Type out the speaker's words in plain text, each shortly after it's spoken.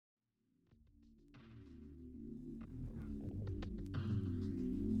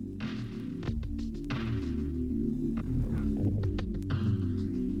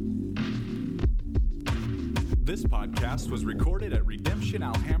This podcast was recorded at Redemption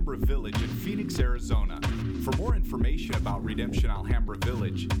Alhambra Village in Phoenix, Arizona. For more information about Redemption Alhambra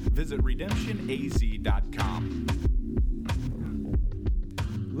Village, visit redemptionaz.com.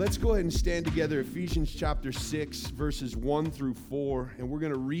 Let's go ahead and stand together, Ephesians chapter 6, verses 1 through 4, and we're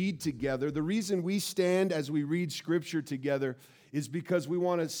going to read together. The reason we stand as we read Scripture together is because we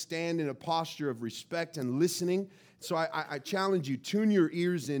want to stand in a posture of respect and listening. So I challenge you, tune your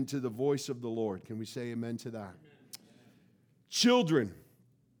ears into the voice of the Lord. Can we say amen to that? Amen. Children,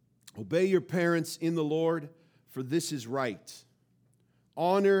 obey your parents in the Lord, for this is right.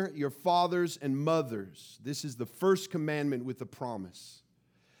 Honor your fathers and mothers. This is the first commandment with a promise,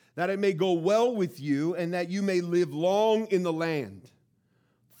 that it may go well with you and that you may live long in the land.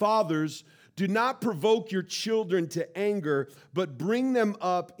 Fathers, do not provoke your children to anger, but bring them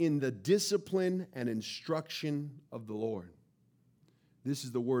up in the discipline and instruction of the Lord. This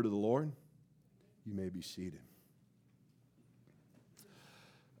is the word of the Lord. You may be seated.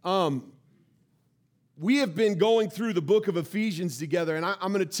 We have been going through the book of Ephesians together, and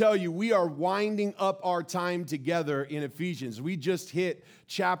I'm going to tell you, we are winding up our time together in Ephesians. We just hit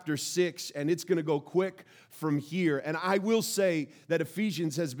chapter 6, and it's going to go quick from here. And I will say that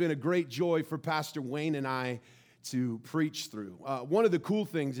Ephesians has been a great joy for Pastor Wayne and I to preach through. One of the cool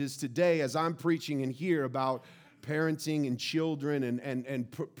things is today, as I'm preaching in here about parenting and children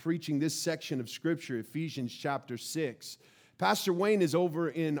and preaching this section of Scripture, Ephesians chapter 6, Pastor Wayne is over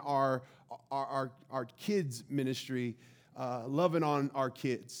in our kids ministry, loving on our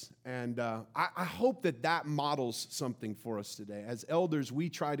kids. And I hope that models something for us today. As elders, we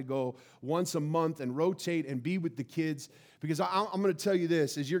try to go once a month and rotate and be with the kids, because I'm going to tell you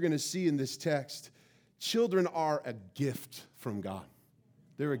this, as you're going to see in this text, children are a gift from God.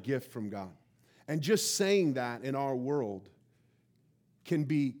 They're a gift from God. And just saying that in our world can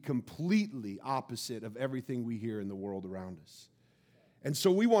be completely opposite of everything we hear in the world around us. And so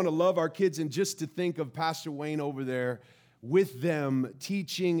we want to love our kids, and just to think of Pastor Wayne over there with them,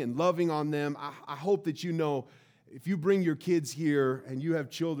 teaching and loving on them. I hope that you know, if you bring your kids here and you have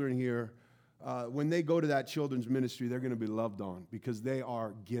children here, when they go to that children's ministry, they're going to be loved on because they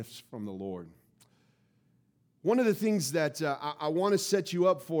are gifts from the Lord. One of the things that I want to set you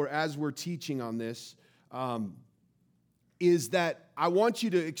up for as we're teaching on this is that I want you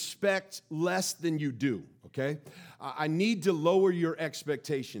to expect less than you do, okay? I need to lower your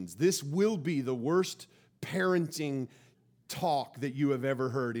expectations. This will be the worst parenting talk that you have ever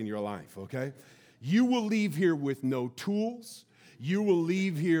heard in your life, okay? You will leave here with no tools. You will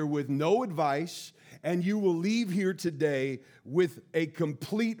leave here with no advice. And you will leave here today with a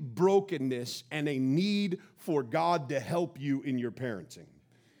complete brokenness and a need for God to help you in your parenting.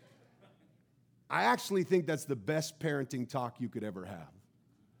 I actually think that's the best parenting talk you could ever have.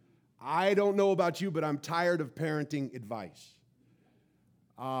 I don't know about you, but I'm tired of parenting advice.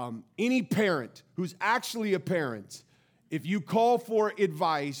 Any parent who's actually a parent, if you call for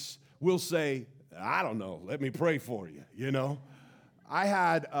advice, will say, I don't know, let me pray for you, you know. I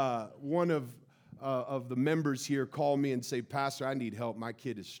had one of the members here call me and say, Pastor, I need help. My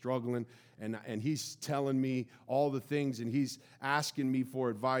kid is struggling, and he's telling me all the things, and he's asking me for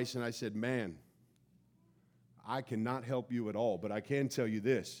advice. And I said, man, I cannot help you at all, but I can tell you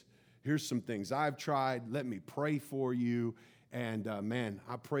this. Here's some things I've tried. Let me pray for you. And man,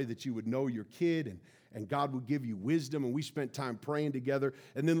 I pray that you would know your kid and God would give you wisdom. And we spent time praying together.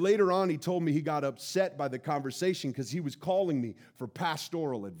 And then later on, he told me he got upset by the conversation because he was calling me for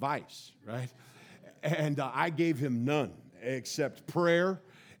pastoral advice, right? And I gave him none except prayer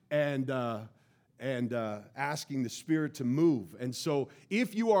and asking the Spirit to move. And so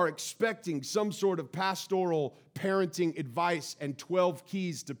if you are expecting some sort of pastoral parenting advice and 12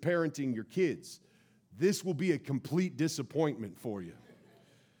 keys to parenting your kids, this will be a complete disappointment for you.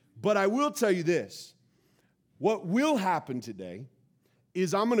 But I will tell you this. What will happen today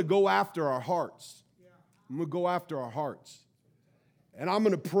is I'm going to go after our hearts. I'm going to go after our hearts. And I'm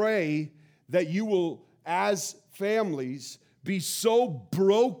going to pray that you will, as families, be so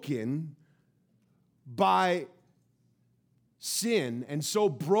broken by sin and so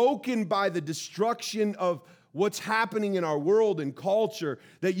broken by the destruction of what's happening in our world and culture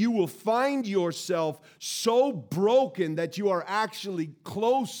that you will find yourself so broken that you are actually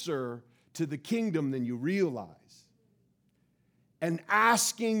closer to the kingdom than you realize. And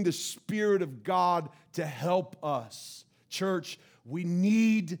asking the Spirit of God to help us. Church, we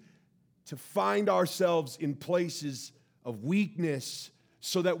need to find ourselves in places of weakness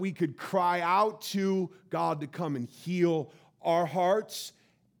so that we could cry out to God to come and heal our hearts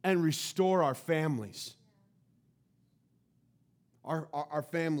and restore our families. Our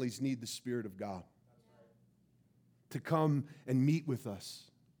families need the Spirit of God. to come and meet with us.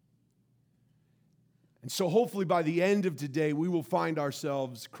 And so hopefully by the end of today, we will find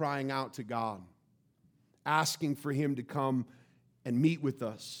ourselves crying out to God, asking for Him to come and meet with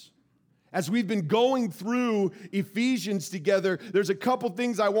us. As we've been going through Ephesians together, there's a couple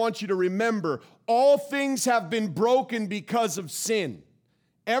things I want you to remember. All things have been broken because of sin.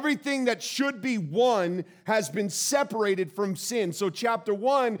 Everything that should be one has been separated from sin. So chapter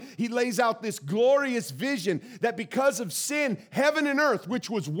 1, he lays out this glorious vision that because of sin, heaven and earth, which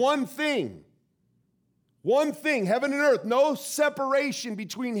was one thing, heaven and earth, no separation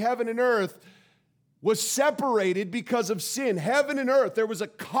between heaven and earth, was separated because of sin. Heaven and earth, there was a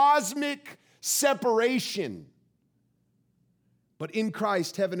cosmic separation. But in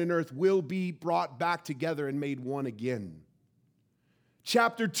Christ, heaven and earth will be brought back together and made one again.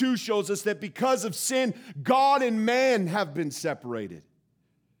 Chapter 2 shows us that because of sin, God and man have been separated.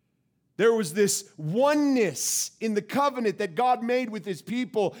 There was this oneness in the covenant that God made with His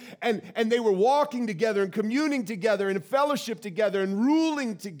people, and they were walking together and communing together and fellowship together and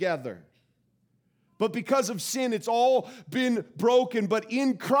ruling together. But because of sin, it's all been broken. But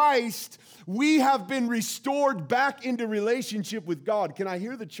in Christ, we have been restored back into relationship with God. Can I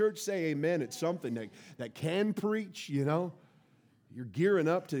hear the church say amen? It's something that can preach, you know. You're gearing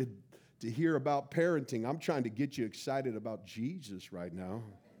up to hear about parenting. I'm trying to get you excited about Jesus right now.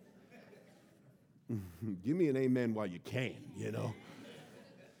 Give me an amen while you can, you know.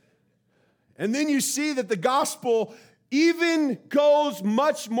 And then you see that the gospel even goes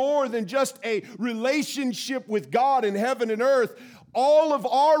much more than just a relationship with God in heaven and earth. All of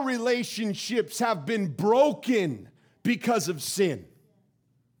our relationships have been broken because of sin.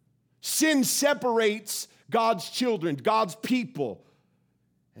 Sin separates God's children, God's people.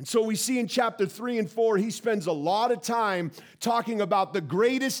 And so we see in chapter 3 and 4, he spends a lot of time talking about the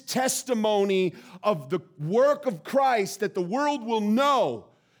greatest testimony of the work of Christ that the world will know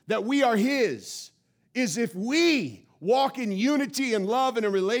that we are His, is if we walk in unity and love and a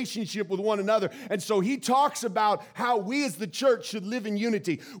relationship with one another. And so he talks about how we as the church should live in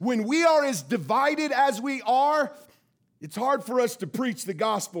unity. When we are as divided as we are, it's hard for us to preach the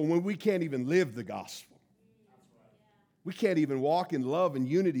gospel when we can't even live the gospel. We can't even walk in love and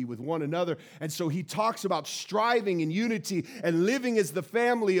unity with one another. And so he talks about striving in unity and living as the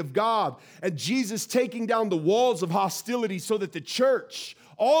family of God. And Jesus taking down the walls of hostility so that the church,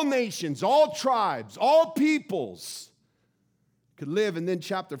 all nations, all tribes, all peoples could live. And then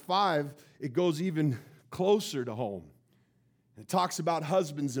chapter 5, it goes even closer to home. It talks about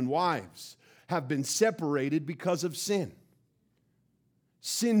husbands and wives have been separated because of sin.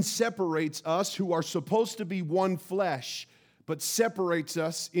 Sin separates us who are supposed to be one flesh, but separates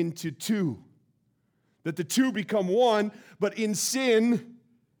us into two. That the two become one, but in sin,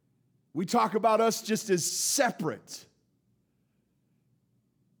 we talk about us just as separate.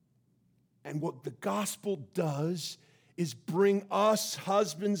 And what the gospel does is bring us,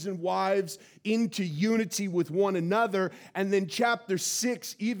 husbands and wives, into unity with one another. And then chapter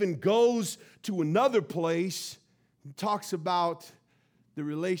 6 even goes to another place and talks about the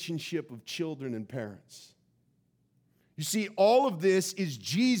relationship of children and parents. You see, all of this is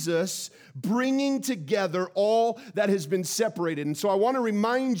Jesus bringing together all that has been separated. And so I want to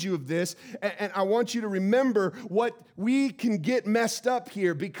remind you of this, and I want you to remember what we can get messed up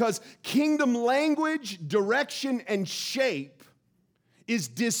here, because kingdom language, direction, and shape is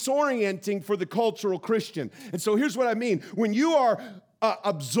disorienting for the cultural Christian. And so here's what I mean. When you are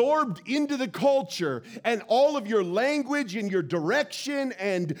absorbed into the culture, and all of your language and your direction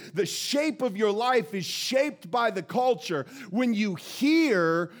and the shape of your life is shaped by the culture, when you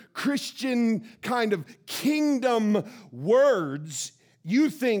hear Christian kind of kingdom words, you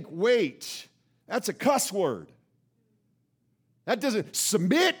think, wait, that's a cuss word. That doesn't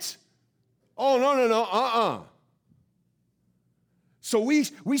submit. Oh, no. So we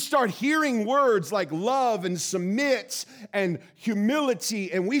start hearing words like love and submit and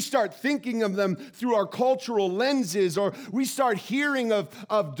humility, and we start thinking of them through our cultural lenses, or we start hearing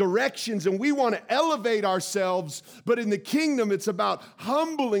of directions, and we want to elevate ourselves. But in the kingdom, it's about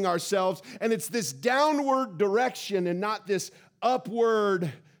humbling ourselves, and it's this downward direction and not this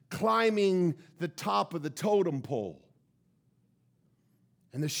upward climbing the top of the totem pole.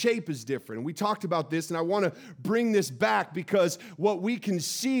 And the shape is different. And we talked about this, and I want to bring this back because what we can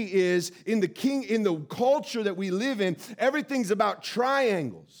see is in the culture that we live in, everything's about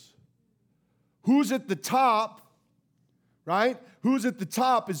triangles. Who's at the top, right? Who's at the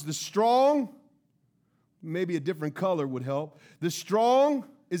top is the strong. Maybe a different color would help. The strong,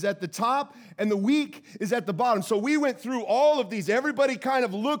 is at the top and the weak is at the bottom. So we went through all of these. Everybody kind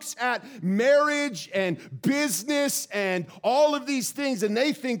of looks at marriage and business and all of these things, and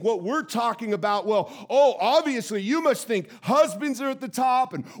they think what we're talking about, well, obviously you must think husbands are at the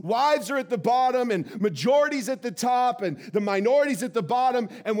top and wives are at the bottom and majorities at the top and the minorities at the bottom.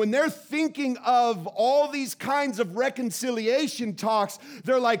 And when they're thinking of all these kinds of reconciliation talks,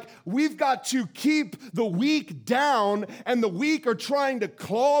 they're like, we've got to keep the weak down, and the weak are trying to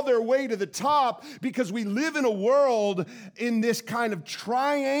claw their way to the top because we live in a world, in this kind of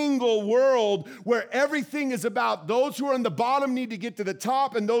triangle world, where everything is about those who are on the bottom need to get to the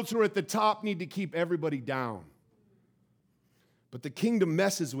top, and those who are at the top need to keep everybody down. But the kingdom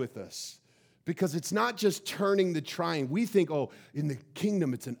messes with us because it's not just turning the triangle. We think, in the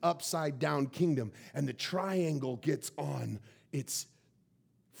kingdom, it's an upside down kingdom, and the triangle gets on its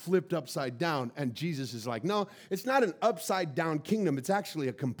flipped upside down. And Jesus is like, no, it's not an upside down kingdom. It's actually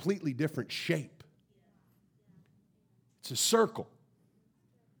a completely different shape. It's a circle.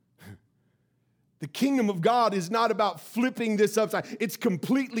 The kingdom of God is not about flipping this upside. It's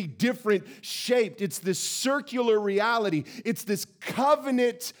completely different shaped. It's this circular reality. It's this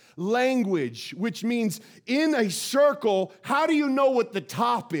covenant language, which means in a circle, how do you know what the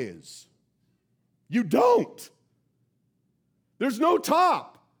top is? You don't. There's no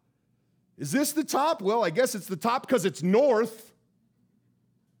top. Is this the top? Well, I guess it's the top because it's north.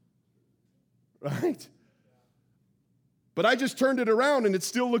 Right? But I just turned it around and it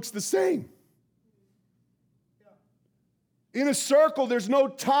still looks the same. In a circle, there's no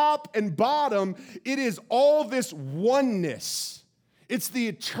top and bottom. It is all this oneness. It's the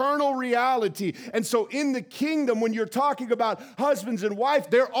eternal reality. And so in the kingdom, when you're talking about husbands and wife,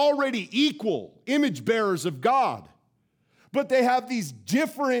 they're already equal image bearers of God. But they have these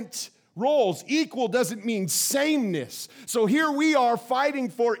different roles. Equal doesn't mean sameness. So here we are fighting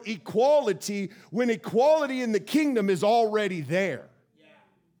for equality when equality in the kingdom is already there.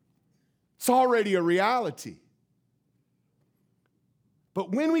 It's already a reality.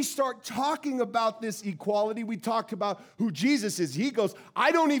 But when we start talking about this equality, we talked about who Jesus is. He goes,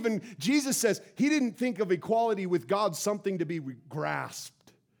 Jesus says he didn't think of equality with God something to be grasped.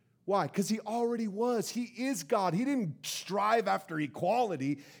 Why? Because he already was. He is God. He didn't strive after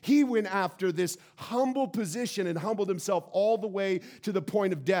equality. He went after this humble position and humbled himself all the way to the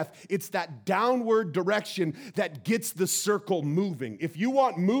point of death. It's that downward direction that gets the circle moving. If you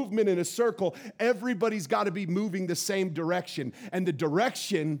want movement in a circle, everybody's got to be moving the same direction. And the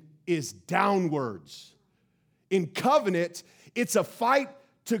direction is downwards. In covenant, it's a fight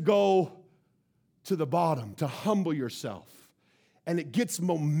to go to the bottom, to humble yourself. And it gets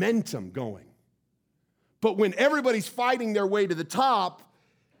momentum going. But when everybody's fighting their way to the top,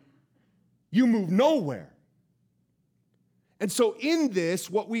 you move nowhere. And so in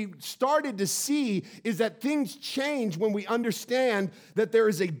this, what we started to see is that things change when we understand that there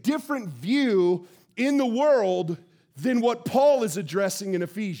is a different view in the world than what Paul is addressing in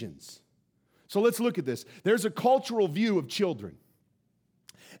Ephesians. So let's look at this. There's a cultural view of children.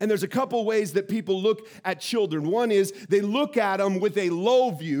 And there's a couple ways that people look at children. One is they look at them with a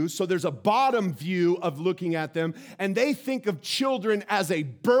low view, so there's a bottom view of looking at them, and they think of children as a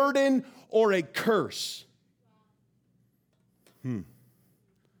burden or a curse. In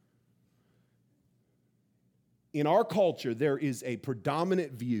our culture, there is a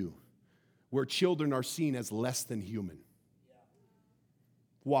predominant view where children are seen as less than human.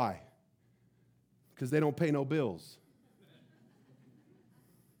 Why? Because they don't pay no bills.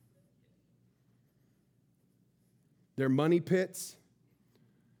 They're money pits.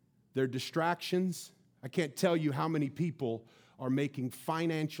 They're distractions. I can't tell you how many people are making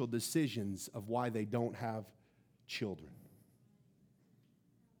financial decisions of why they don't have children.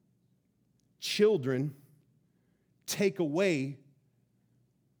 Children take away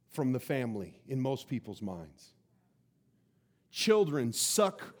from the family in most people's minds. Children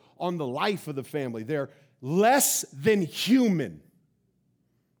suck on the life of the family. They're less than human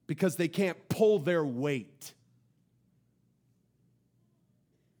because they can't pull their weight.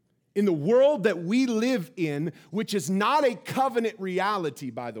 In the world that we live in, which is not a covenant reality,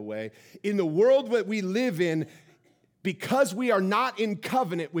 by the way, in the world that we live in, because we are not in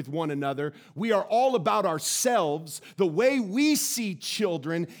covenant with one another, we are all about ourselves. The way we see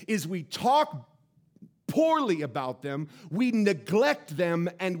children is we talk poorly about them, we neglect them,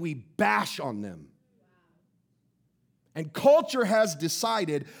 and we bash on them. And culture has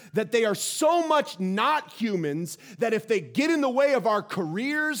decided that they are so much not humans that if they get in the way of our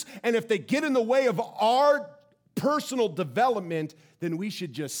careers and if they get in the way of our personal development, then we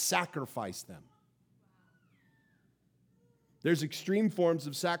should just sacrifice them. There's extreme forms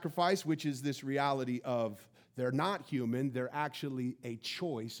of sacrifice, which is this reality of they're not human. They're actually a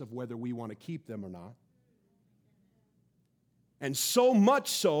choice of whether we want to keep them or not. And so much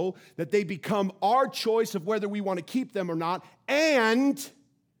so that they become our choice of whether we want to keep them or not. And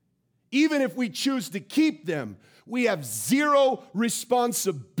even if we choose to keep them, we have zero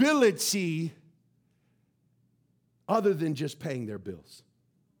responsibility other than just paying their bills.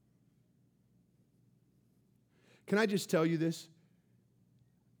 Can I just tell you this?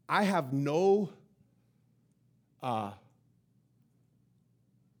 I have no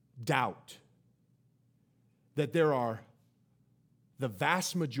doubt that there are the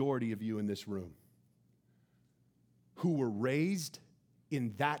vast majority of you in this room who were raised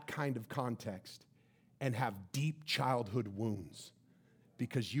in that kind of context and have deep childhood wounds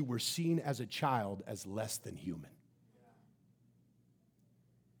because you were seen as a child as less than human.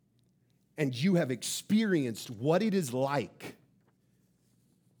 And you have experienced what it is like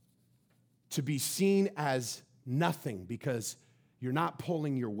to be seen as nothing because you're not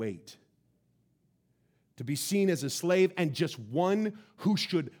pulling your weight. To be seen as a slave and just one who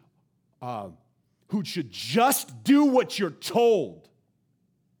should just do what you're told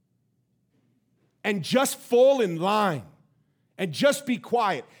and just fall in line and just be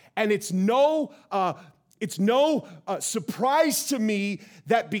quiet. And it's no surprise to me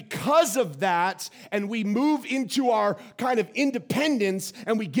that because of that, and we move into our kind of independence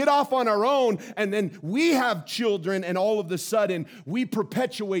and we get off on our own, and then we have children, and all of a sudden we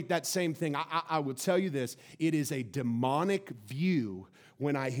perpetuate that same thing. I will tell you this, it is a demonic view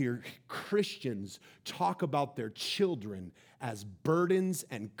when I hear Christians talk about their children as burdens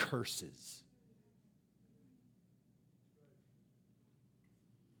and curses.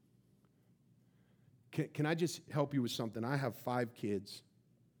 Can I just help you with something? I have 5 kids.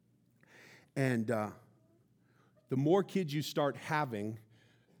 And the more kids you start having,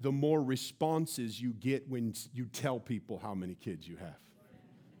 the more responses you get when you tell people how many kids you have.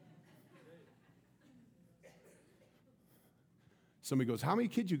 Somebody goes, how many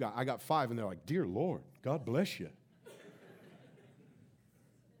kids you got? I got 5. And they're like, dear Lord, God bless you.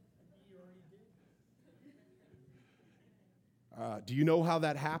 Do you know how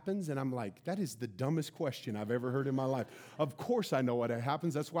that happens? And I'm like, that is the dumbest question I've ever heard in my life. Of course I know what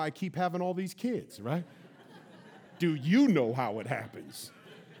happens. That's why I keep having all these kids, right? Do you know how it happens?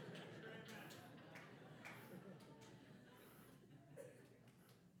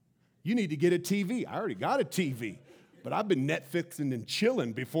 You need to get a TV. I already got a TV, but I've been Netflixing and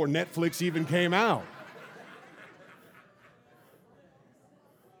chilling before Netflix even came out.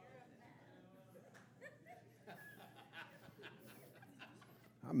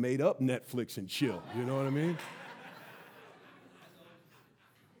 I made up Netflix and chill, you know what I mean?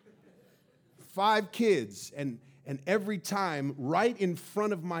 5 kids, and every time, right in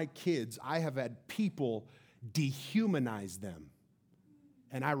front of my kids, I have had people dehumanize them,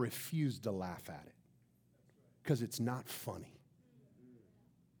 and I refuse to laugh at it because it's not funny.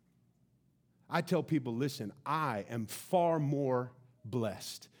 I tell people, listen, I am far more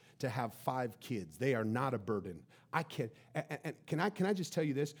blessed to have 5 kids. They are not a burden. Can I just tell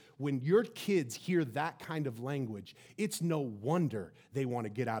you this? When your kids hear that kind of language, it's no wonder they want to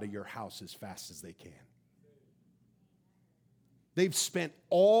get out of your house as fast as they can. They've spent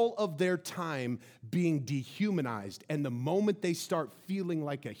all of their time being dehumanized, and the moment they start feeling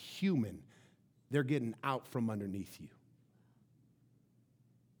like a human, they're getting out from underneath you.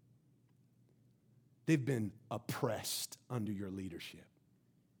 They've been oppressed under your leadership.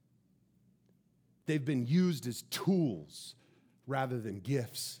 They've been used as tools rather than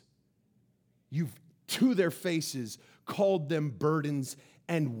gifts. You've, to their faces, called them burdens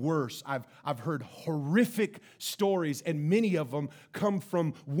and worse. I've heard horrific stories, and many of them come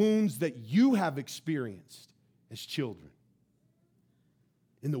from wounds that you have experienced as children.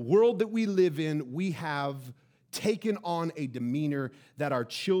 In the world that we live in, we have taken on a demeanor that our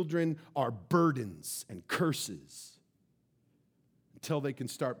children are burdens and curses until they can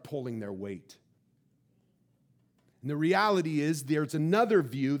start pulling their weight. And the reality is there's another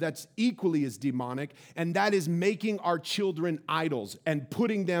view that's equally as demonic, and that is making our children idols and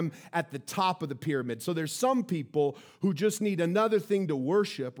putting them at the top of the pyramid. So there's some people who just need another thing to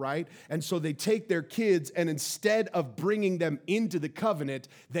worship, right? And so they take their kids, and instead of bringing them into the covenant,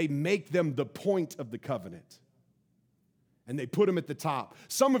 they make them the point of the covenant. And they put them at the top.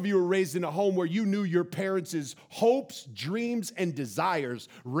 Some of you were raised in a home where you knew your parents' hopes, dreams, and desires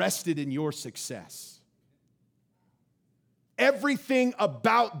rested in your success. Everything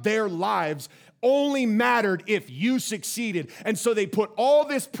about their lives only mattered if you succeeded. And so they put all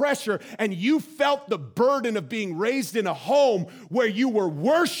this pressure, and you felt the burden of being raised in a home where you were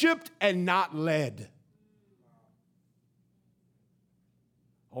worshiped and not led.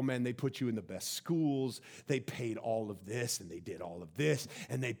 Oh man, they put you in the best schools. They paid all of this and they did all of this,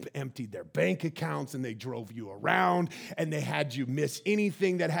 and they emptied their bank accounts and they drove you around, and they had you miss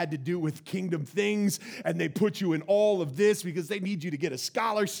anything that had to do with kingdom things, and they put you in all of this because they need you to get a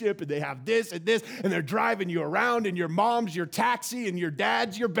scholarship, and they have this, and they're driving you around, and your mom's your taxi and your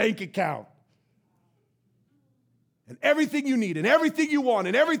dad's your bank account. And everything you need, and everything you want,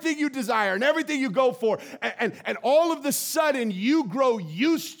 and everything you desire, and everything you go for. And all of a sudden, you grow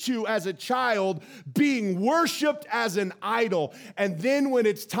used to, as a child, being worshiped as an idol. And then when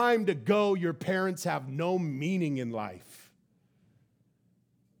it's time to go, your parents have no meaning in life.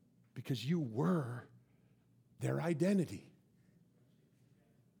 Because you were their identity.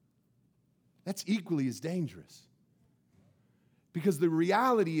 That's equally as dangerous. Because the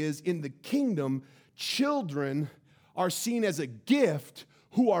reality is, in the kingdom, children are seen as a gift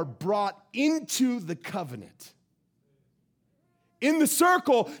who are brought into the covenant. In the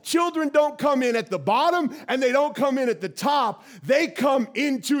circle, children don't come in at the bottom and they don't come in at the top. They come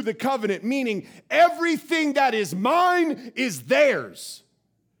into the covenant, meaning everything that is mine is theirs.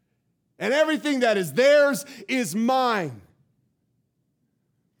 And everything that is theirs is mine.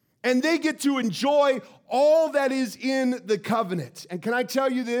 And they get to enjoy all that is in the covenant. And can I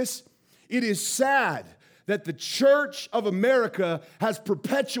tell you this? It is sad that the Church of America has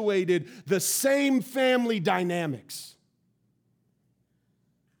perpetuated the same family dynamics.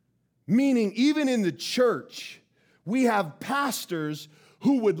 Meaning, even in the church, we have pastors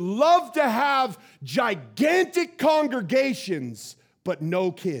who would love to have gigantic congregations, but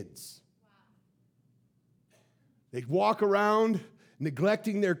no kids. They walk around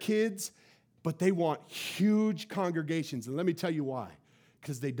neglecting their kids, but they want huge congregations. And let me tell you why.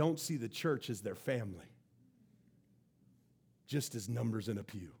 Because they don't see the church as their family. Just as numbers in a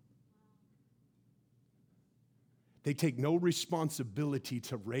pew. They take no responsibility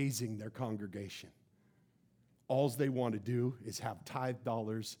to raising their congregation. All they want to do is have tithe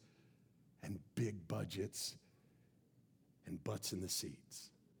dollars and big budgets and butts in the seats.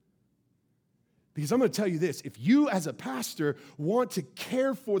 Because I'm going to tell you this, if you as a pastor want to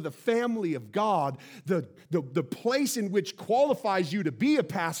care for the family of God, the place in which qualifies you to be a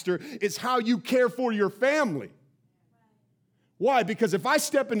pastor is how you care for your family. Why? Because if I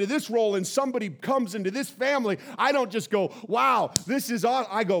step into this role and somebody comes into this family, I don't just go, wow, this is odd.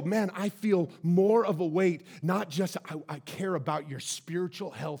 I go, man, I feel more of a weight. Not just, I care about your spiritual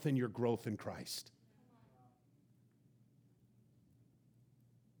health and your growth in Christ.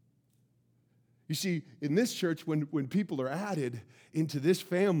 You see, in this church, when people are added into this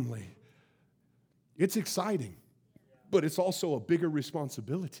family, it's exciting, but it's also a bigger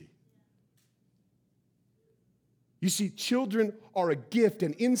responsibility. You see, children are a gift,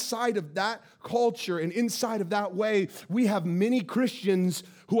 and inside of that culture and inside of that way, we have many Christians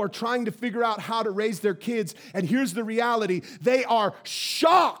who are trying to figure out how to raise their kids. And here's the reality. They are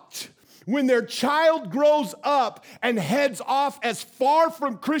shocked when their child grows up and heads off as far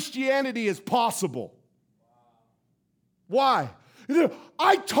from Christianity as possible. Why?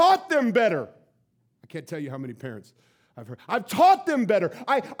 I taught them better. I can't tell you how many parents I've heard. I've taught them better.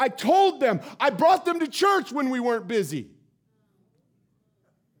 I told them. I brought them to church when we weren't busy.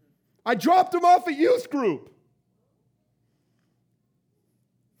 I dropped them off at youth group.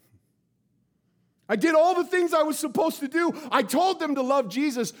 I did all the things I was supposed to do. I told them to love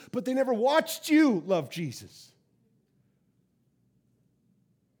Jesus, but they never watched you love Jesus.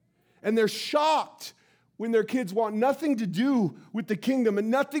 And they're shocked when their kids want nothing to do with the kingdom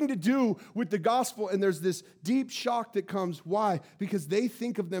and nothing to do with the gospel. And there's this deep shock that comes. Why? Because they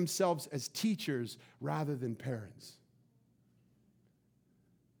think of themselves as teachers rather than parents.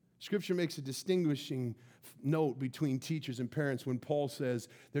 Scripture makes a distinguishing note between teachers and parents when Paul says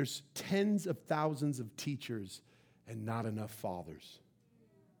there's tens of thousands of teachers and not enough fathers.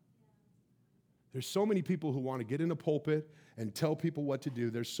 There's so many people who want to get in a pulpit and tell people what to do.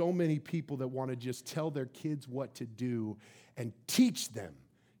 There's so many people that want to just tell their kids what to do and teach them.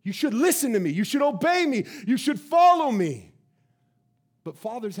 You should listen to me. You should obey me. You should follow me. But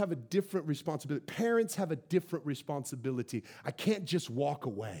fathers have a different responsibility. Parents have a different responsibility. I can't just walk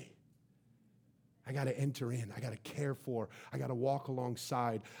away. I got to enter in. I got to care for. I got to walk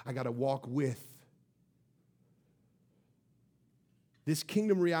alongside. I got to walk with. This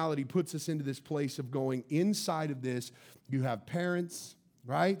kingdom reality puts us into this place of going inside of this. You have parents,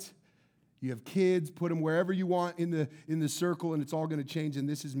 right? You have kids, put them wherever you want in the circle, and it's all going to change, and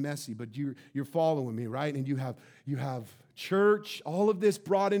this is messy, but you're following me, right? And you have church, all of this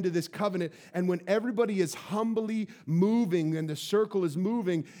brought into this covenant, and when everybody is humbly moving and the circle is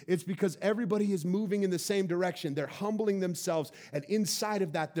moving, it's because everybody is moving in the same direction. They're humbling themselves, and inside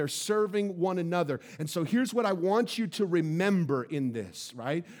of that, they're serving one another. And so here's what I want you to remember in this,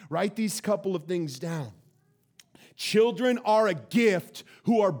 right? Write these couple of things down. Children are a gift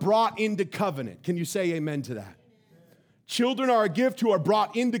who are brought into covenant. Can you say amen to that? Children are a gift who are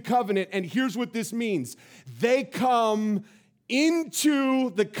brought into covenant, and here's what this means. They come into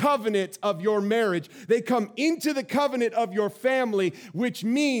the covenant of your marriage. They come into the covenant of your family, which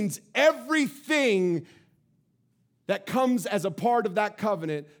means everything that comes as a part of that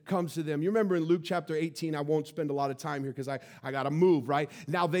covenant comes to them. You remember in Luke chapter 18, I won't spend a lot of time here because I got to move, right?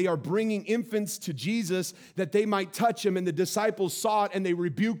 Now they are bringing infants to Jesus that they might touch him, and the disciples saw it, and they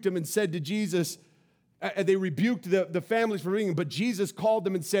rebuked him and said to Jesus, they rebuked the families for bringing him, but Jesus called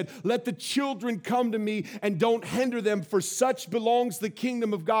them and said, "Let the children come to me and don't hinder them, for such belongs the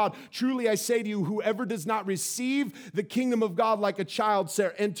kingdom of God. Truly I say to you, whoever does not receive the kingdom of God like a child shall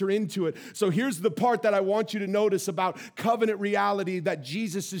enter into it." So here's the part that I want you to notice about covenant reality that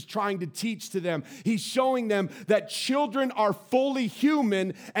Jesus is trying to teach to them. He's showing them that children are fully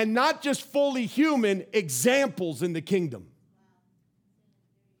human, and not just fully human, examples in the kingdom.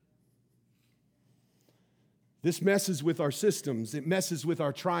 This messes with our systems. It messes with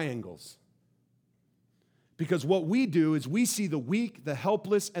our triangles. Because what we do is we see the weak, the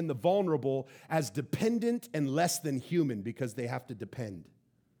helpless, and the vulnerable as dependent and less than human because they have to depend.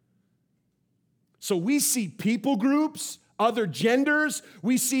 So we see people groups, other genders.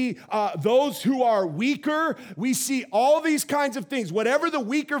 We see those who are weaker. We see all these kinds of things. Whatever the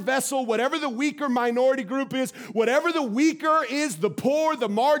weaker vessel, whatever the weaker minority group is, whatever the weaker is, the poor, the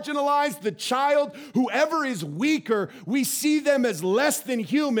marginalized, the child, whoever is weaker, we see them as less than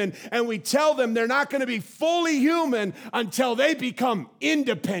human, and we tell them they're not going to be fully human until they become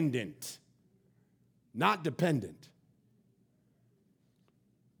independent, not dependent.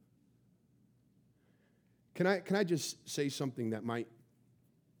 Can I just say something that might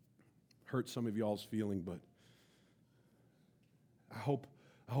hurt some of y'all's feeling, but I hope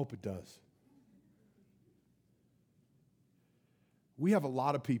it does. We have a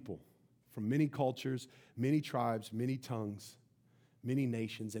lot of people from many cultures, many tribes, many tongues, many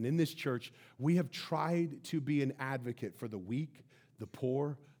nations, and in this church, we have tried to be an advocate for the weak, the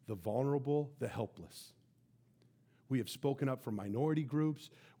poor, the vulnerable, the helpless. We have spoken up for minority groups.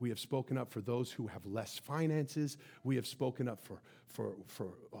 We have spoken up for those who have less finances. We have spoken up for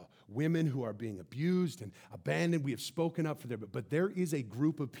women who are being abused and abandoned. We have spoken up for them. But there is a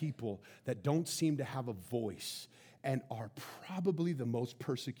group of people that don't seem to have a voice and are probably the most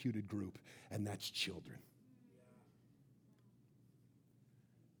persecuted group, and that's children.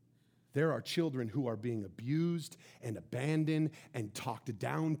 There are children who are being abused and abandoned and talked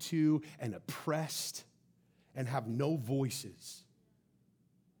down to and oppressed and have no voices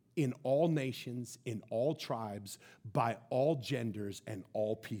in all nations, in all tribes, by all genders and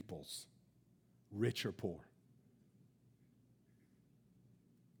all peoples, rich or poor.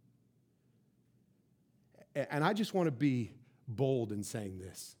 And I just want to be bold in saying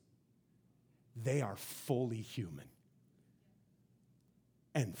this. They are fully human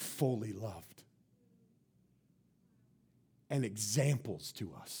and fully loved and examples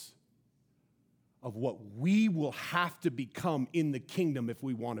to us of what we will have to become in the kingdom if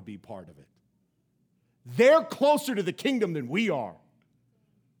we want to be part of it. They're closer to the kingdom than we are.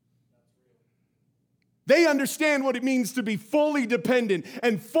 They understand what it means to be fully dependent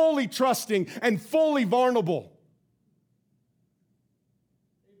and fully trusting and fully vulnerable.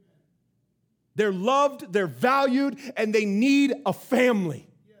 They're loved, they're valued, and they need a family.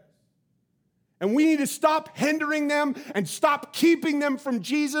 And we need to stop hindering them and stop keeping them from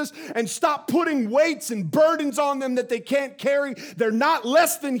Jesus and stop putting weights and burdens on them that they can't carry. They're not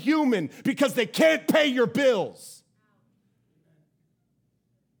less than human because they can't pay your bills.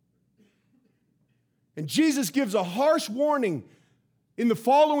 And Jesus gives a harsh warning in the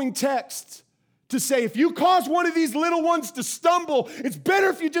following text to say, if you cause one of these little ones to stumble, it's better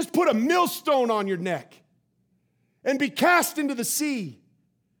if you just put a millstone on your neck and be cast into the sea.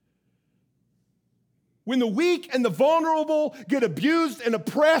 When the weak and the vulnerable get abused and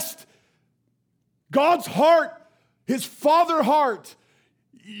oppressed, God's heart, his father heart,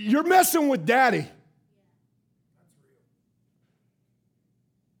 you're messing with daddy.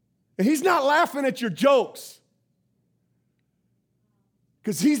 And he's not laughing at your jokes.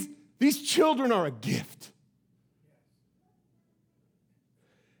 Because these children are a gift.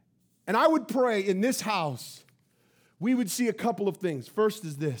 And I would pray in this house, we would see a couple of things. First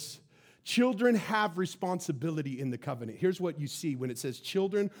is this. Children have responsibility in the covenant. Here's what you see when it says,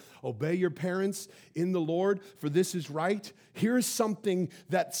 children, obey your parents in the Lord, for this is right. Here's something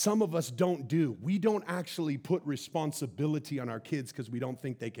that some of us don't do. We don't actually put responsibility on our kids because we don't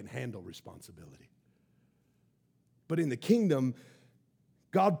think they can handle responsibility. But in the kingdom,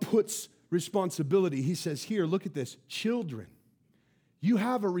 God puts responsibility. He says, here, look at this. Children, you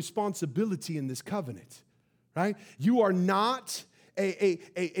have a responsibility in this covenant, right? You are not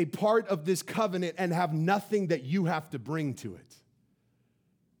a part of this covenant and have nothing that you have to bring to it.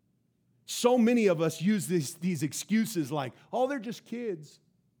 So many of us use these excuses like, oh, they're just kids.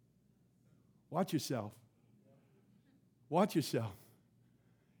 Watch yourself. Watch yourself.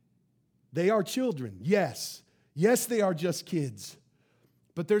 They are children, yes. Yes, they are just kids.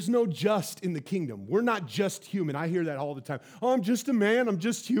 But there's no just in the kingdom. We're not just human. I hear that all the time. Oh, I'm just a man. I'm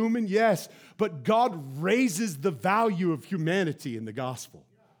just human. Yes. But God raises the value of humanity in the gospel.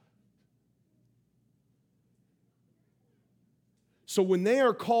 So when they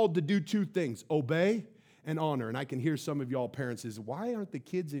are called to do two things, obey and honor, and I can hear some of y'all parents is, why aren't the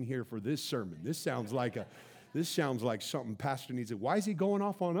kids in here for this sermon? This sounds like something pastor needs. Why is he going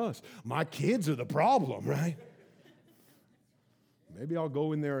off on us? My kids are the problem, right? Maybe I'll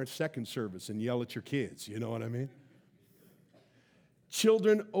go in there at second service and yell at your kids. You know what I mean?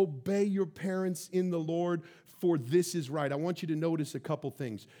 Children, obey your parents in the Lord, for this is right. I want you to notice a couple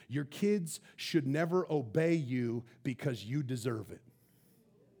things. Your kids should never obey you because you deserve it.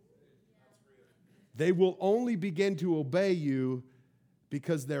 They will only begin to obey you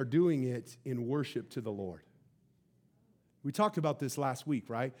because they're doing it in worship to the Lord. We talked about this last week,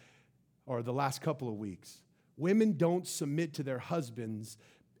 right? Or the last couple of weeks. Women don't submit to their husbands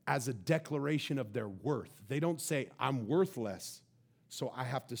as a declaration of their worth. They don't say, I'm worthless, so I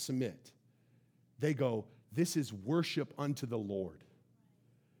have to submit. They go, this is worship unto the Lord.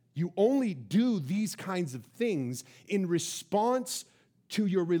 You only do these kinds of things in response to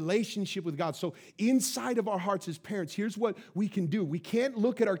your relationship with God. So inside of our hearts as parents, here's what we can do. We can't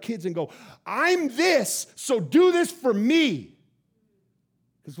look at our kids and go, I'm this, so do this for me.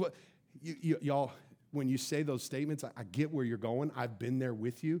 Because what y'all, when you say those statements, I get where you're going. I've been there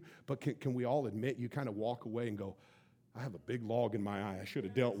with you. But can we all admit you kind of walk away and go, I have a big log in my eye I should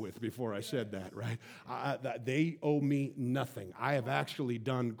have dealt with before I said that, right? They owe me nothing. I have actually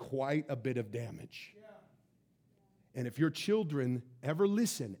done quite a bit of damage. And if your children ever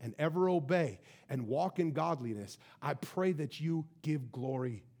listen and ever obey and walk in godliness, I pray that you give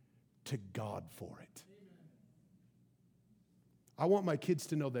glory to God for it. I want my kids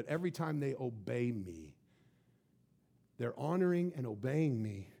to know that every time they obey me, they're honoring and obeying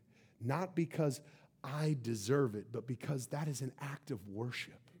me, not because I deserve it, but because that is an act of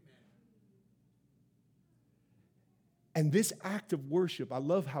worship. And this act of worship, I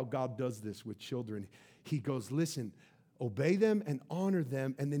love how God does this with children. He goes, listen, obey them and honor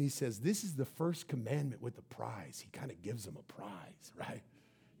them. And then he says, this is the first commandment with a prize. He kind of gives them a prize, right?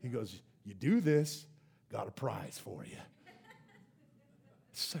 He goes, you do this, got a prize for you.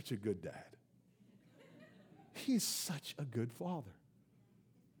 Such a good dad. He's such a good father.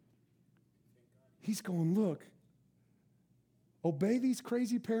 He's going, look, obey these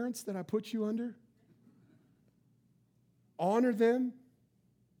crazy parents that I put you under. Honor them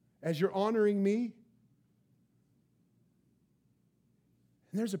as you're honoring me.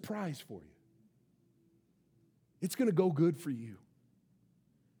 And there's a prize for you. It's going to go good for you.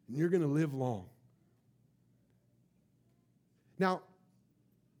 And you're going to live long. Now,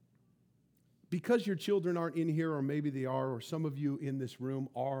 because your children aren't in here, or maybe they are, or some of you in this room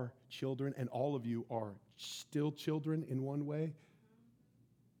are children, and all of you are still children in one way,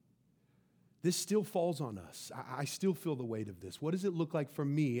 this still falls on us. I still feel the weight of this. What does it look like for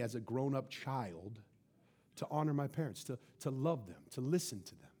me as a grown-up child to honor my parents, to love them, to listen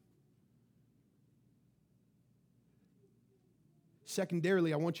to them?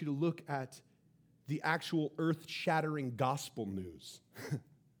 Secondarily, I want you to look at the actual earth-shattering gospel news.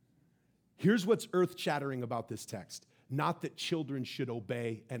 Here's what's earth-shattering about this text. Not that children should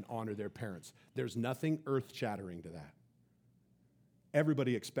obey and honor their parents. There's nothing earth-shattering to that.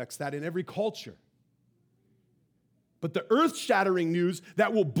 Everybody expects that in every culture. But the earth-shattering news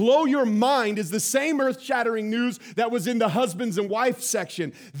that will blow your mind is the same earth-shattering news that was in the husbands and wife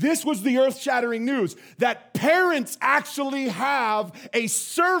section. This was the earth-shattering news that parents actually have a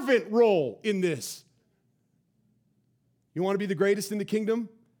servant role in this. You want to be the greatest in the kingdom?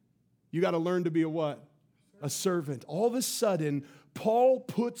 You got to learn to be a what? A servant. All of a sudden, Paul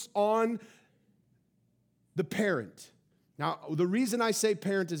puts on the parent. Now, the reason I say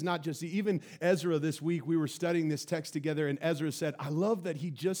parent is not just, even Ezra this week, we were studying this text together, and Ezra said, I love that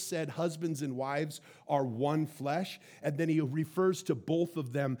he just said husbands and wives are one flesh, and then he refers to both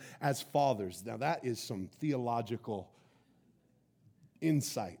of them as fathers. Now, that is some theological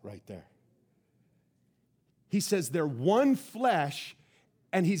insight right there. He says they're one flesh,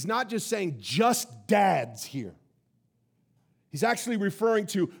 and he's not just saying just dads here. He's actually referring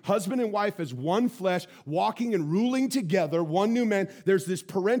to husband and wife as one flesh, walking and ruling together, one new man. There's this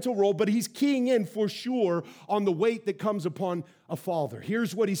parental role, but he's keying in for sure on the weight that comes upon a father.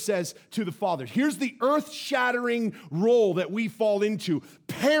 Here's what he says to the fathers. Here's the earth-shattering role that we fall into.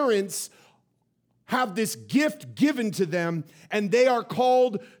 Parents have this gift given to them, and they are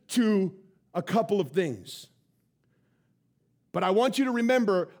called to a couple of things. But I want you to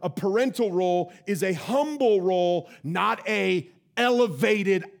remember, a parental role is a humble role, not a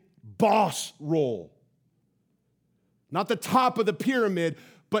elevated boss role. Not the top of the pyramid,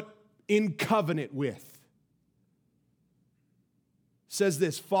 but in covenant with. Says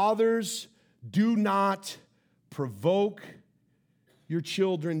this, fathers, do not provoke your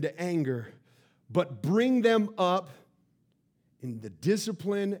children to anger, but bring them up in the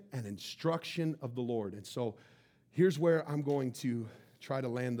discipline and instruction of the Lord. And so, here's where I'm going to try to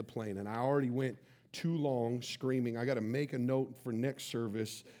land the plane. And I already went too long screaming. I got to make a note for next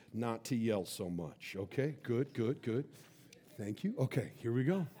service not to yell so much. Okay, good. Thank you. Okay, here we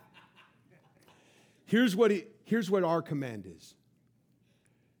go. Here's what our command is.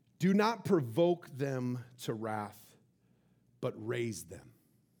 Do not provoke them to wrath, but raise them.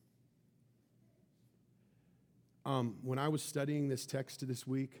 When I was studying this text this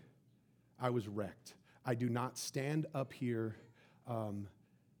week, I was wrecked. I do not stand up here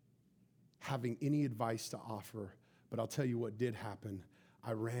having any advice to offer, but I'll tell you what did happen.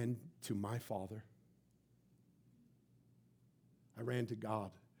 I ran to my father. I ran to God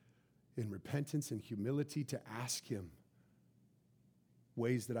in repentance and humility to ask him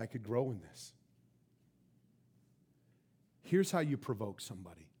ways that I could grow in this. Here's how you provoke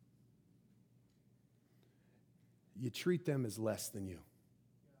somebody. You treat them as less than you.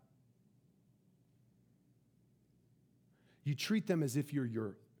 You treat them as if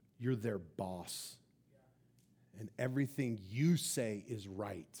you're their boss, and everything you say is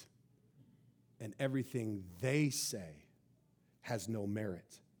right, and everything they say has no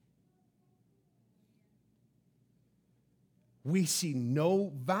merit. We see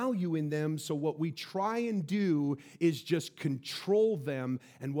no value in them, so what we try and do is just control them,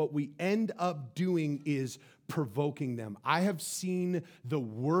 and what we end up doing is provoking them. I have seen the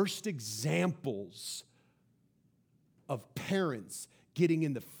worst examples of parents getting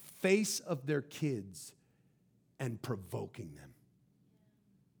in the face of their kids and provoking them,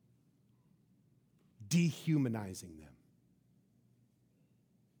 dehumanizing them.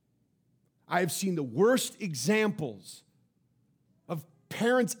 I have seen the worst examples of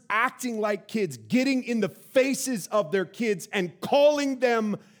parents acting like kids, getting in the faces of their kids and calling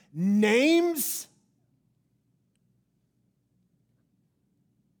them names.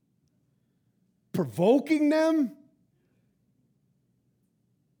 Provoking them.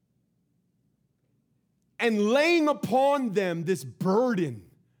 And laying upon them this burden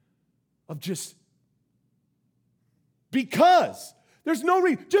of just because. There's no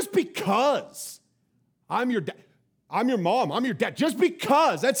reason, just because. I'm your dad, I'm your mom, I'm your dad, just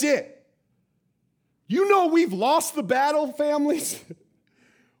because, that's it. You know we've lost the battle, families,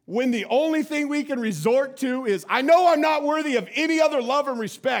 when the only thing we can resort to is, I know I'm not worthy of any other love and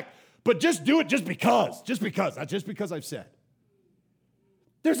respect, but just do it just because, not just because I've said.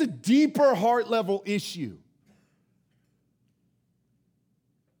 There's a deeper heart level issue.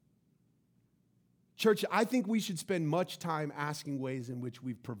 Church, I think we should spend much time asking ways in which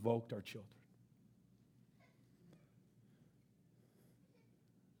we've provoked our children.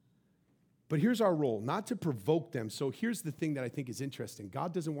 But here's our role, not to provoke them. So here's the thing that I think is interesting.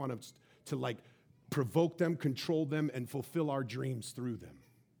 God doesn't want us to provoke them, control them, and fulfill our dreams through them.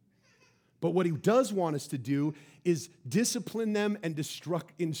 But what he does want us to do is discipline them and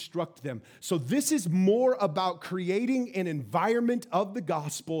instruct them. So this is more about creating an environment of the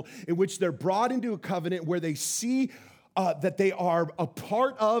gospel in which they're brought into a covenant where they see that they are a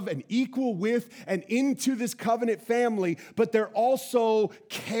part of and equal with and into this covenant family, but they're also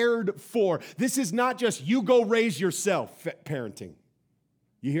cared for. This is not just you go raise yourself parenting.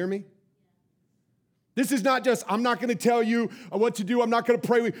 You hear me? This is not just, I'm not going to tell you what to do. I'm not going to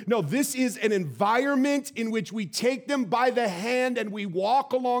pray. No, this is an environment in which we take them by the hand and we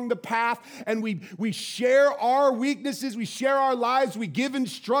walk along the path and we share our weaknesses. We share our lives. We give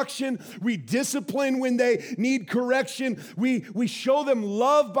instruction. We discipline when they need correction. We show them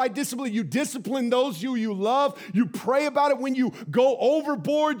love by discipline. You discipline those you love. You pray about it when you go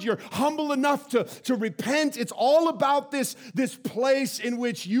overboard. You're humble enough to repent. It's all about this place in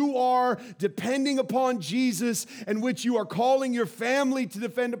which you are depending upon Jesus, and which you are calling your family to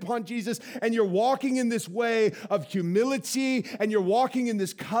depend upon Jesus, and you're walking in this way of humility, and you're walking in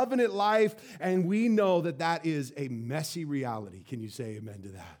this covenant life, and we know that that is a messy reality. Can you say amen to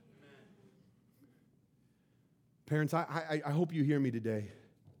that? Amen. Parents, I hope you hear me today,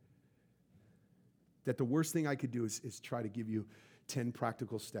 that the worst thing I could do is try to give you 10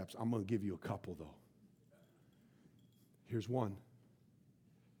 practical steps. I'm going to give you a couple, though. Here's one.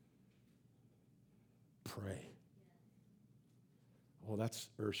 Pray. Well, that's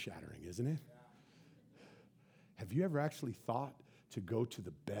earth-shattering, isn't it? Have you ever actually thought to go to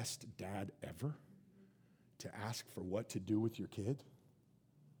the best dad ever to ask for what to do with your kid?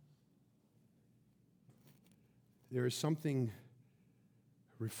 There is something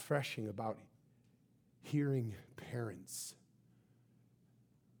refreshing about hearing parents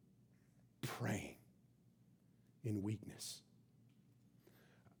praying in weakness.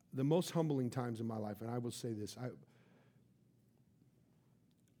 The most humbling times in my life, and I will say this,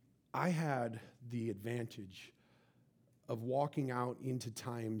 I had the advantage of walking out into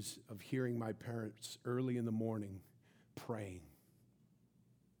times of hearing my parents early in the morning praying.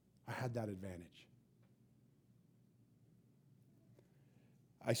 I had that advantage.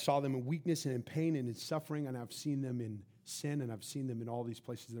 I saw them in weakness and in pain and in suffering, and I've seen them in sin, and I've seen them in all these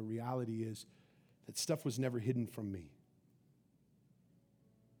places. The reality is that stuff was never hidden from me.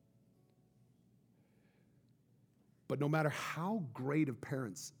 But no matter how great of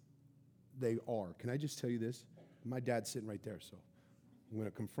parents they are, can I just tell you this? My dad's sitting right there, so I'm going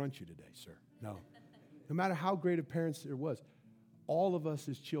to confront you today, sir. No. No matter how great of parents there was, all of us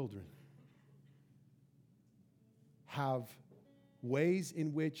as children have ways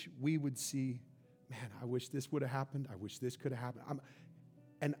in which we would see, man, I wish this would have happened. I wish this could have happened.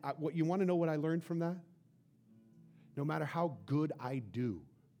 What you want to know what I learned from that? No matter how good I do,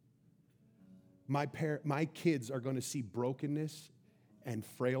 my kids are going to see brokenness and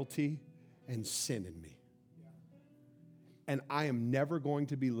frailty and sin in me. And I am never going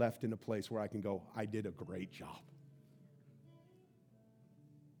to be left in a place where I can go, I did a great job.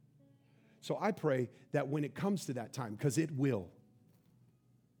 So I pray that when it comes to that time, because it will,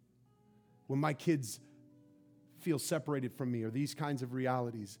 when my kids feel separated from me or these kinds of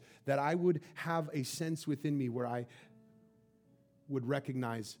realities, that I would have a sense within me where I would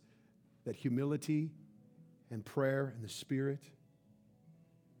recognize that humility and prayer and the Spirit.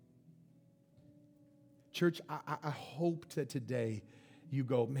 Church, I hope that today you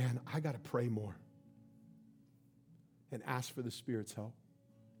go, man, I got to pray more and ask for the Spirit's help.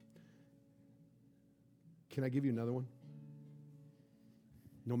 Can I give you another one?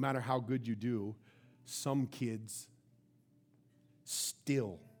 No matter how good you do, some kids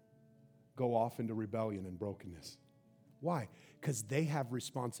still go off into rebellion and brokenness. Why? Because they have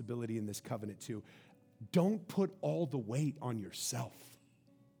responsibility in this covenant too. Don't put all the weight on yourself.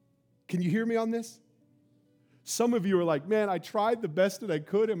 Can you hear me on this? Some of you are like, man, I tried the best that I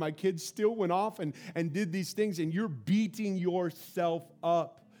could and my kids still went off and did these things, and you're beating yourself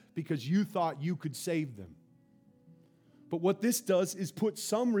up because you thought you could save them. But what this does is put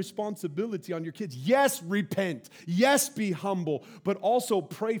some responsibility on your kids. Yes, repent. Yes, be humble, but also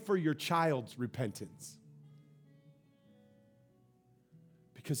pray for your child's repentance.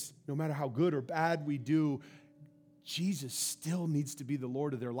 Because no matter how good or bad we do, Jesus still needs to be the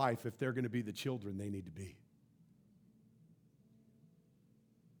Lord of their life if they're going to be the children they need to be.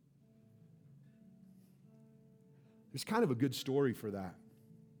 There's kind of a good story for that.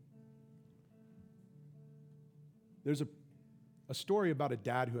 There's a story about a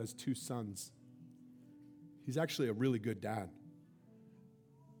dad who has two sons. He's actually a really good dad.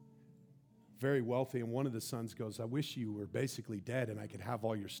 Very wealthy, and one of the sons goes, I wish you were basically dead and I could have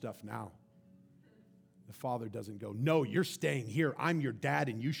all your stuff now. The father doesn't go, no, you're staying here. I'm your dad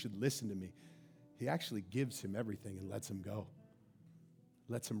and you should listen to me. He actually gives him everything and lets him go.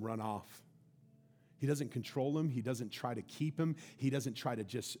 Lets him run off. He doesn't control him. He doesn't try to keep him. He doesn't try to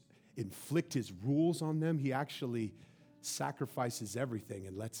just inflict his rules on them. He actually sacrifices everything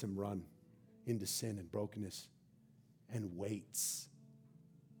and lets him run into sin and brokenness and waits.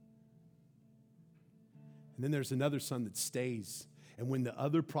 And then there's another son that stays And when the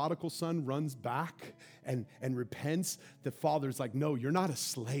other prodigal son runs back and repents, the father's like, no, you're not a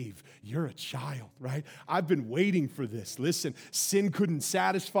slave. You're a child, right? I've been waiting for this. Listen, sin couldn't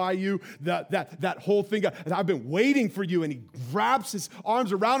satisfy you. That whole thing, I've been waiting for you. And he grabs his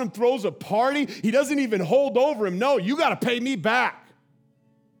arms around him, throws a party. He doesn't even hold over him. No, you got to pay me back.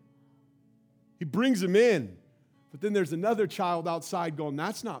 He brings him in. But then there's another child outside going,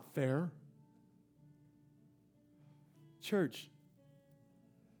 that's not fair. Church,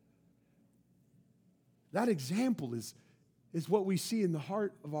 that example is what we see in the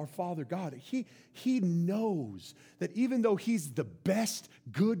heart of our Father God. He knows that even though He's the best,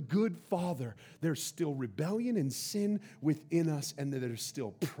 good Father, there's still rebellion and sin within us, and that there's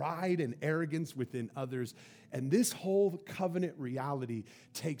still pride and arrogance within others. And this whole covenant reality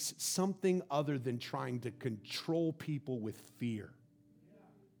takes something other than trying to control people with fear.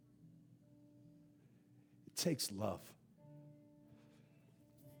 It takes love.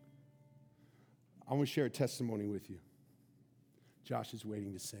 I want to share a testimony with you. Josh is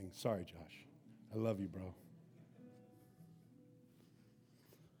waiting to sing. Sorry, Josh. I love you,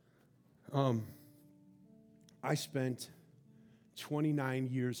 bro. I spent 29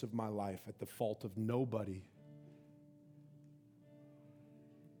 years of my life at the fault of nobody,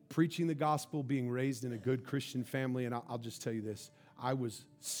 preaching the gospel, being raised in a good Christian family, and I'll just tell you this. I was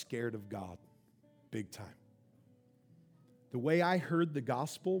scared of God, big time. The way I heard the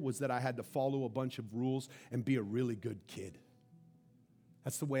gospel was that I had to follow a bunch of rules and be a really good kid.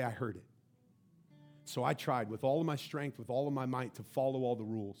 That's the way I heard it. So I tried with all of my strength, with all of my might to follow all the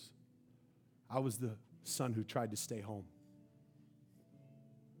rules. I was the son who tried to stay home.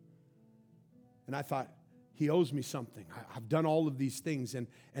 And I thought, He owes me something. I've done all of these things. And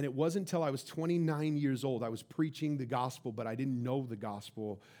it wasn't until I was 29 years old, I was preaching the gospel, but I didn't know the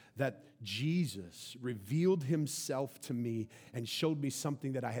gospel, that Jesus revealed Himself to me and showed me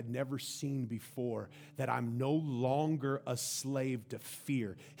something that I had never seen before, that I'm no longer a slave to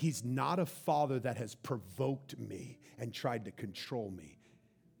fear. He's not a father that has provoked me and tried to control me.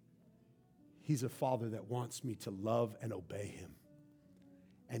 He's a father that wants me to love and obey Him.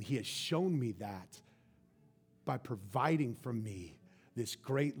 And He has shown me that by providing for me this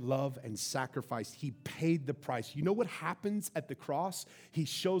great love and sacrifice. He paid the price. You know what happens at the cross? He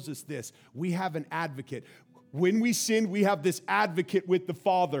shows us this. We have an advocate. When we sin, we have this advocate with the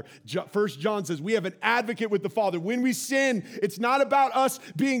Father. 1 John says we have an advocate with the Father. When we sin, it's not about us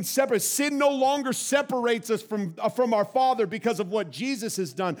being separate. Sin no longer separates us from our Father because of what Jesus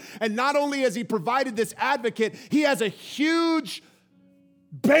has done. And not only has He provided this advocate, He has a huge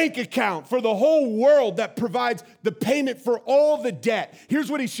bank account for the whole world that provides the payment for all the debt. Here's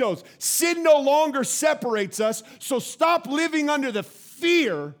what He shows. Sin no longer separates us, so stop living under the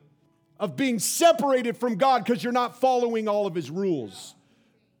fear of being separated from God because you're not following all of His rules.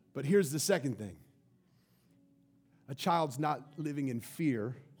 But here's the second thing. A child's not living in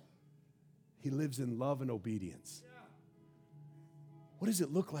fear. He lives in love and obedience. What does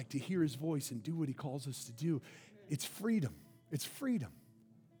it look like to hear His voice and do what He calls us to do? It's freedom. It's freedom.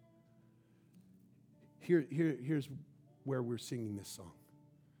 Here's where we're singing this song.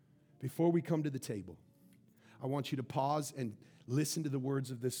 Before we come to the table, I want you to pause and listen to the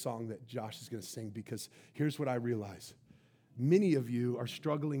words of this song that Josh is going to sing, because here's what I realize. Many of you are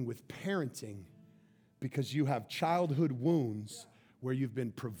struggling with parenting because you have childhood wounds where you've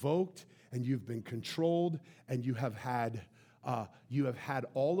been provoked and you've been controlled, and you have had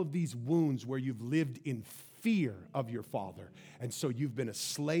all of these wounds where you've lived in fear of your father. And so you've been a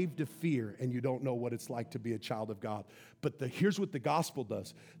slave to fear, and you don't know what it's like to be a child of God. But here's what the gospel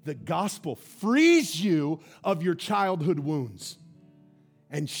does. The gospel frees you of your childhood wounds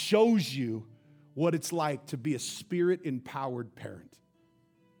and shows you what it's like to be a spirit-empowered parent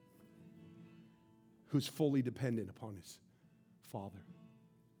who's fully dependent upon his father.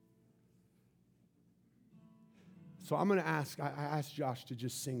 So I'm going to I asked Josh to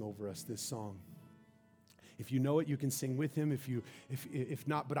just sing over us this song. If you know it, you can sing with him. If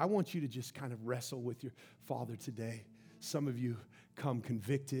not, but I want you to just kind of wrestle with your father today. Some of you come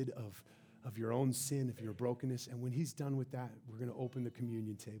convicted of your own sin, of your brokenness. And when he's done with that, we're going to open the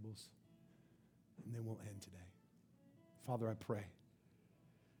communion tables. And then we'll end today. Father, I pray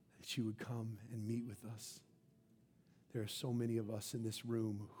that you would come and meet with us. There are so many of us in this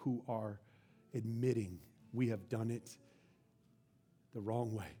room who are admitting we have done it the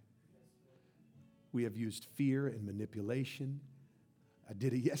wrong way. We have used fear and manipulation I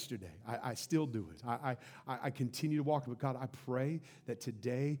did it yesterday. I still do it. I continue to walk. But God, I pray that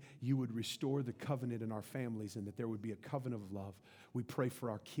today you would restore the covenant in our families and that there would be a covenant of love. We pray for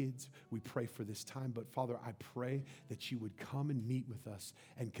our kids. We pray for this time. But Father, I pray that you would come and meet with us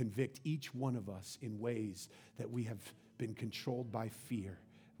and convict each one of us in ways that we have been controlled by fear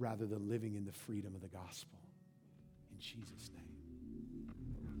rather than living in the freedom of the gospel. In Jesus' name.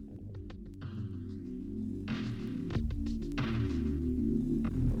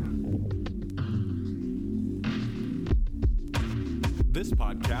 This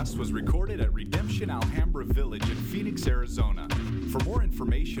podcast was recorded at Redemption Alhambra Village in Phoenix, Arizona. For more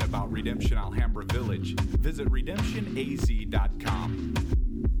information about Redemption Alhambra Village, visit redemptionaz.com.